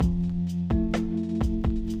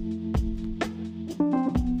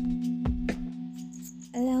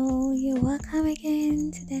Welcome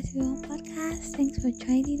again to the Real Podcast. Thanks for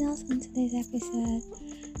joining us on today's episode.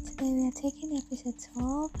 Today we are taking episode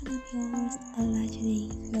 12 and I'm your host,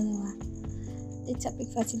 Olajide Ifeoluwa. The topic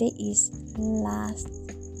for today is last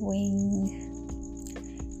wing.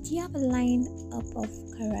 Do you have a lineup of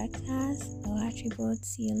characters or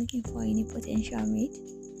attributes you're looking for in a potential mate?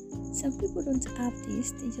 Some people don't have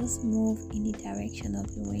this, they just move in the direction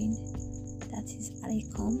of the wind. That is, how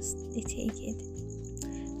it comes, they take it.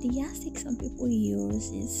 The yardstick some people use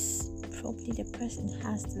is probably the person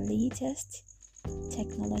has the latest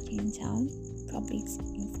technology in town, probably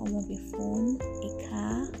in form of a phone, a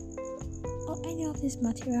car, or any of these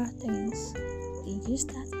material things. They use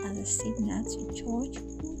that as a signal to judge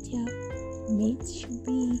who their mate should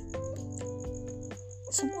be.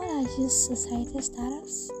 Some others use societal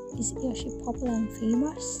status. Is he or she popular and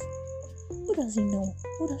famous? Who does he know?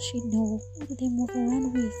 Who does she know? Who do they move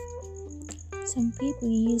around with? Some people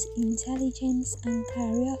use intelligence and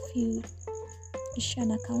career field. Is she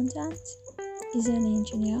an accountant? Is he an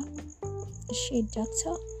engineer? Is she a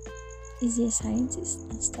doctor? Is he a scientist?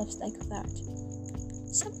 And stuff like that.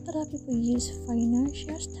 Some other people use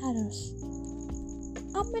financial status.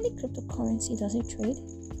 How many cryptocurrency does he trade?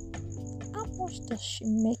 How much does she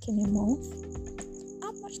make in a month?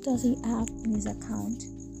 How much does he have in his account?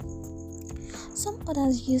 Some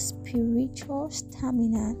others use spiritual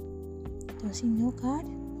stamina. Does he know God?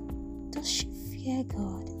 Does she fear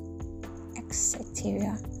God?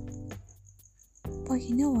 Etc. But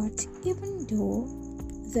you know what? Even though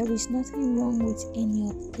there is nothing wrong with any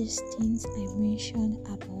of these things I mentioned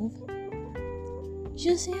above,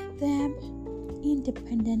 using them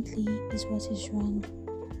independently is what is wrong.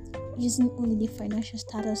 Using only the financial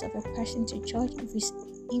status of a person to judge if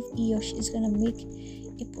he or she is going to make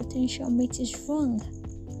a potential mate is wrong.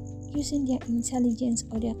 Using their intelligence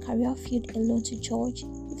or their career field alone to judge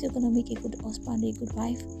if they're going to make a good husband or a good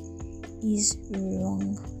wife is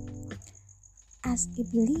wrong. As a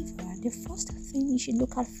believer, the first thing you should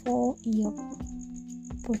look out for in your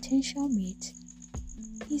potential mate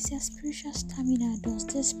is their spiritual stamina. Does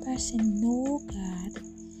this person know God?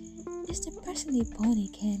 Is the person a born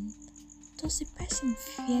again? Does the person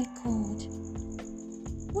fear God?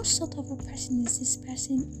 What sort of a person is this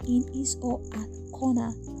person in his or her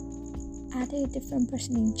corner? Are they a different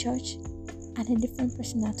person in church and a different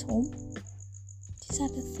person at home? These are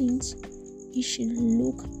the things you should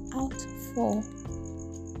look out for,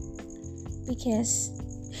 because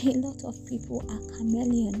a lot of people are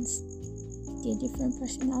chameleons. They're a different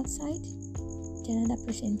person outside, they're another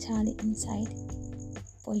person entirely inside.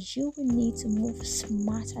 But you will need to move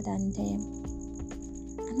smarter than them.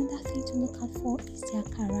 Another thing to look out for is their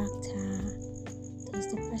character. Does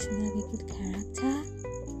the person have a good character?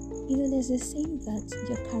 You know, there's a saying that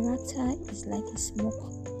your character is like a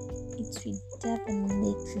smoke. It will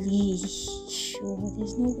definitely show.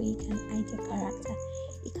 There's no way you can hide your character.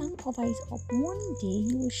 You can't cover it up. One day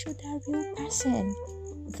you will show that real person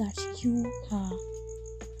that you are.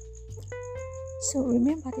 So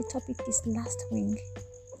remember, the topic is last wing.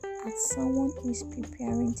 As someone who is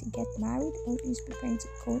preparing to get married or who is preparing to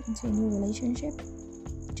go into a new relationship,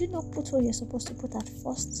 do not put what you're supposed to put at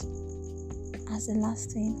first as the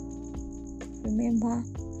last thing. Remember,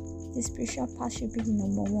 the spiritual part should be the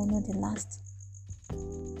number one, not the last.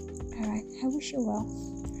 Alright, I wish you well.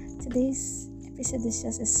 Today's episode is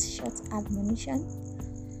just a short admonition.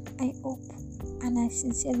 I hope and I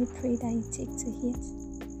sincerely pray that you take to it.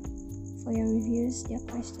 For your reviews, your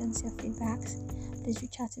questions, your feedbacks, please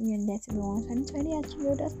reach out to me on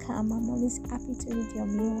net120@gmail.com. I'm always happy to read your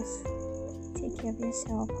mails. Take care of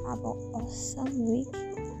yourself. Have an awesome week.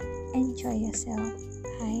 Enjoy yourself.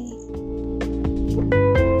 Bye.